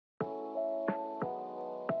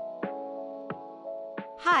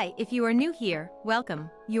Hi, if you are new here, welcome.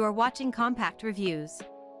 You are watching Compact Reviews.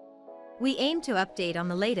 We aim to update on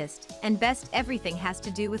the latest and best everything has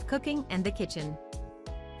to do with cooking and the kitchen.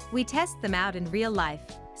 We test them out in real life,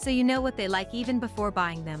 so you know what they like even before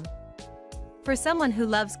buying them. For someone who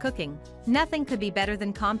loves cooking, nothing could be better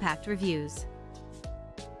than Compact Reviews.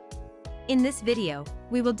 In this video,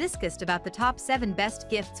 we will discuss about the top 7 best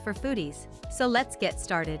gifts for foodies, so let's get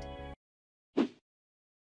started.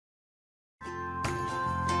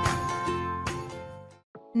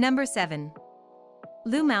 Number 7.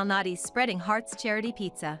 Lou Malnati's Spreading Hearts Charity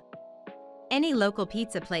Pizza. Any local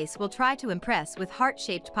pizza place will try to impress with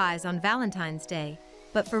heart-shaped pies on Valentine's Day,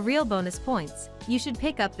 but for real bonus points, you should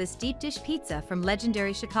pick up this deep dish pizza from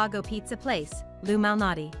legendary Chicago pizza place, Lou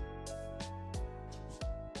Malnati.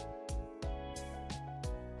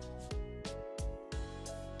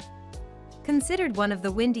 Considered one of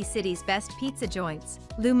the Windy City's best pizza joints,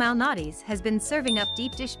 Lou Malnati's has been serving up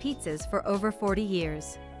deep dish pizzas for over 40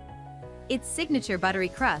 years. Its signature buttery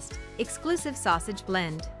crust, exclusive sausage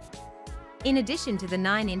blend. In addition to the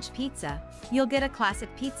 9-inch pizza, you'll get a classic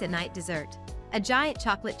pizza night dessert, a giant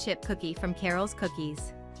chocolate chip cookie from Carol's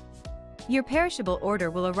Cookies. Your perishable order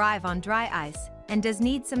will arrive on dry ice and does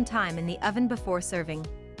need some time in the oven before serving.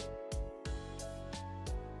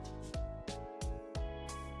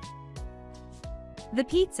 The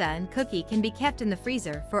pizza and cookie can be kept in the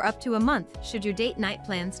freezer for up to a month should your date night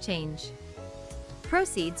plans change.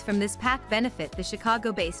 Proceeds from this pack benefit the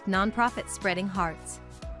Chicago-based nonprofit Spreading Hearts.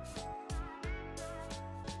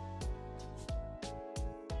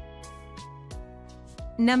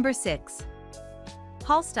 Number 6.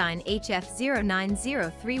 Holstein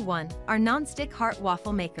HF09031, our non-stick heart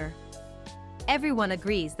waffle maker. Everyone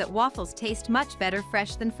agrees that waffles taste much better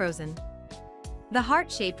fresh than frozen. The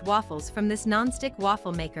heart-shaped waffles from this non-stick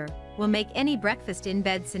waffle maker will make any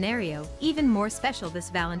breakfast-in-bed scenario even more special this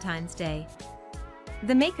Valentine's Day.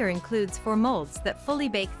 The maker includes 4 molds that fully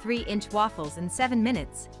bake 3-inch waffles in 7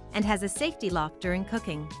 minutes and has a safety lock during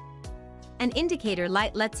cooking. An indicator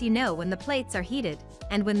light lets you know when the plates are heated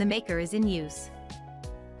and when the maker is in use.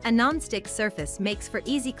 A non-stick surface makes for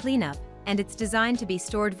easy cleanup, and it's designed to be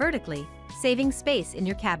stored vertically, saving space in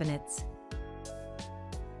your cabinets.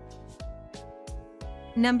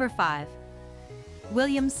 Number 5.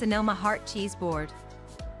 Williams Sonoma Heart Cheese Board.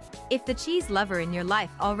 If the cheese lover in your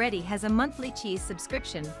life already has a monthly cheese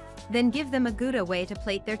subscription, then give them a good way to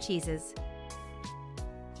plate their cheeses.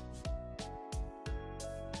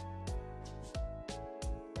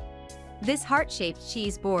 This heart-shaped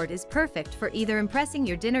cheese board is perfect for either impressing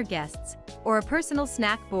your dinner guests or a personal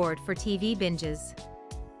snack board for TV binges.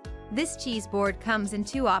 This cheese board comes in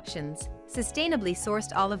 2 options, sustainably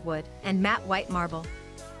sourced olive wood and matte white marble.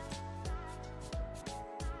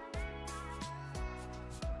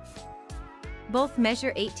 Both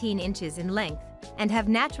measure 18 inches in length and have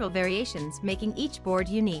natural variations making each board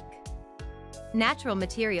unique. Natural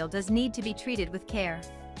material does need to be treated with care.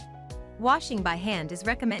 Washing by hand is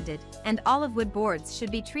recommended, and olive wood boards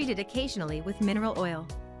should be treated occasionally with mineral oil.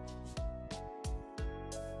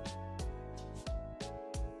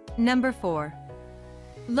 Number 4.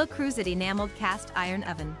 Le Creuset Enameled Cast Iron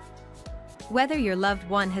Oven. Whether your loved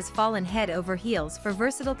one has fallen head over heels for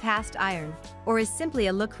versatile cast iron or is simply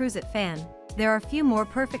a Le Creuset fan, there are few more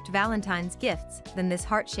perfect Valentine's gifts than this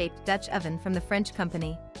heart-shaped Dutch oven from the French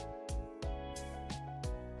company.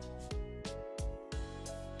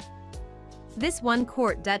 This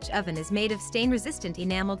 1-quart Dutch oven is made of stain-resistant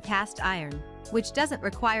enameled cast iron, which doesn't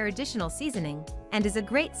require additional seasoning, and is a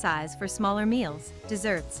great size for smaller meals,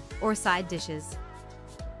 desserts, or side dishes.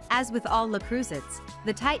 As with all Le Creusets,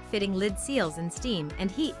 the tight-fitting lid seals in steam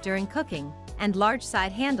and heat during cooking, and large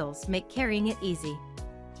side handles make carrying it easy.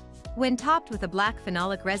 When topped with a black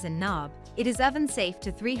phenolic resin knob, it is oven-safe to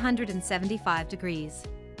 375 degrees.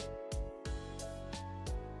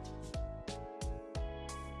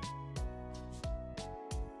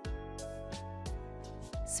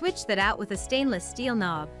 Switch that out with a stainless steel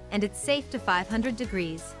knob, and it's safe to 500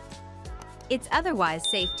 degrees. It's otherwise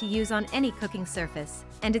safe to use on any cooking surface,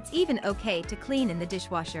 and it's even okay to clean in the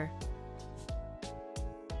dishwasher.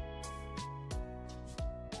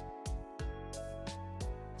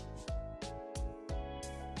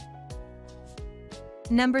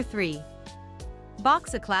 Number 3.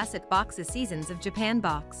 Boxa Classic Boxa Seasons of Japan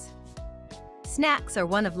Box. Snacks are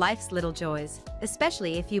one of life's little joys,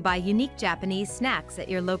 especially if you buy unique Japanese snacks at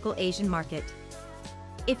your local Asian market.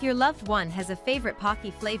 If your loved one has a favorite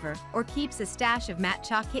Pocky flavor or keeps a stash of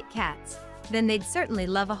matcha Kit Kats, then they'd certainly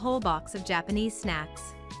love a whole box of Japanese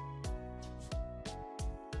snacks.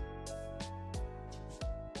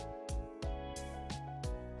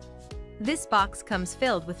 This box comes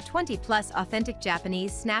filled with 20+ authentic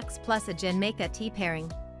Japanese snacks plus a Genmaica tea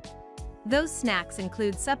pairing. Those snacks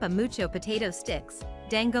include Suppa Mucho potato sticks,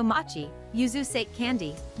 Dango mochi, Yuzu sake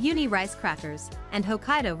candy, Uni rice crackers, and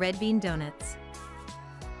Hokkaido red bean donuts.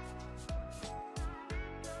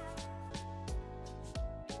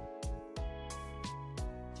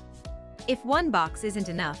 If one box isn't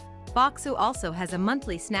enough, Boxu also has a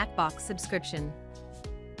monthly snack box subscription.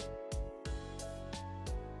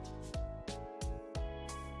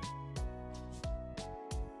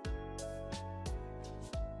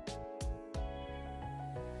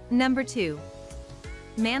 Number 2.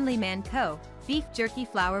 Manly Man Co. Beef Jerky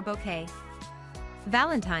Flower Bouquet.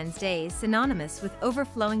 Valentine's Day is synonymous with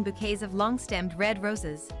overflowing bouquets of long-stemmed red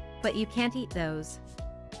roses, but you can't eat those.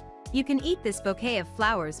 You can eat this bouquet of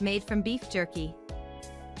flowers made from beef jerky.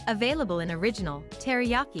 Available in original,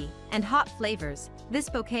 teriyaki, and hot flavors, this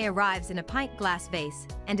bouquet arrives in a pint glass vase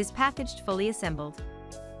and is packaged fully assembled.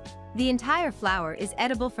 The entire flower is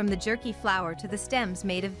edible from the jerky flower to the stems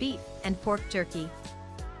made of beef and pork jerky.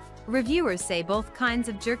 Reviewers say both kinds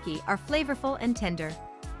of jerky are flavorful and tender.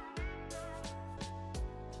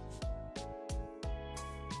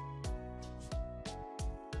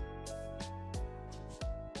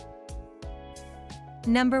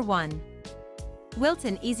 Number 1.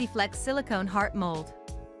 Wilton EasyFlex Silicone Heart Mold.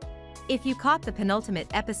 If you caught the penultimate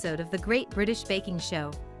episode of the Great British Baking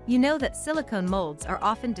Show, you know that silicone molds are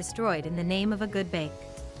often destroyed in the name of a good bake.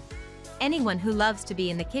 Anyone who loves to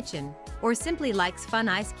be in the kitchen, or simply likes fun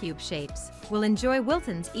ice cube shapes, will enjoy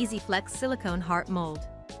Wilton's EasyFlex Silicone Heart Mold.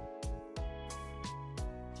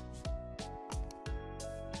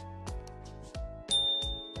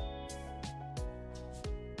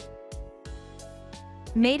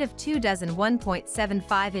 Made of 2 dozen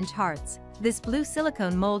 1.75-inch hearts, this blue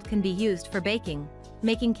silicone mold can be used for baking,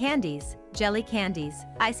 making candies, jelly candies,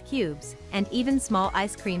 ice cubes, and even small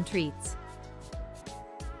ice cream treats.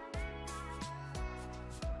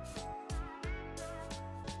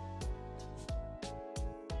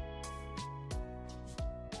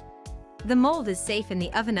 The mold is safe in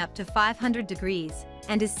the oven up to 500 degrees,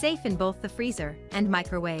 and is safe in both the freezer and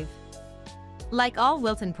microwave. Like all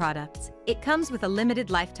Wilton products, it comes with a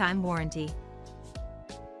limited lifetime warranty.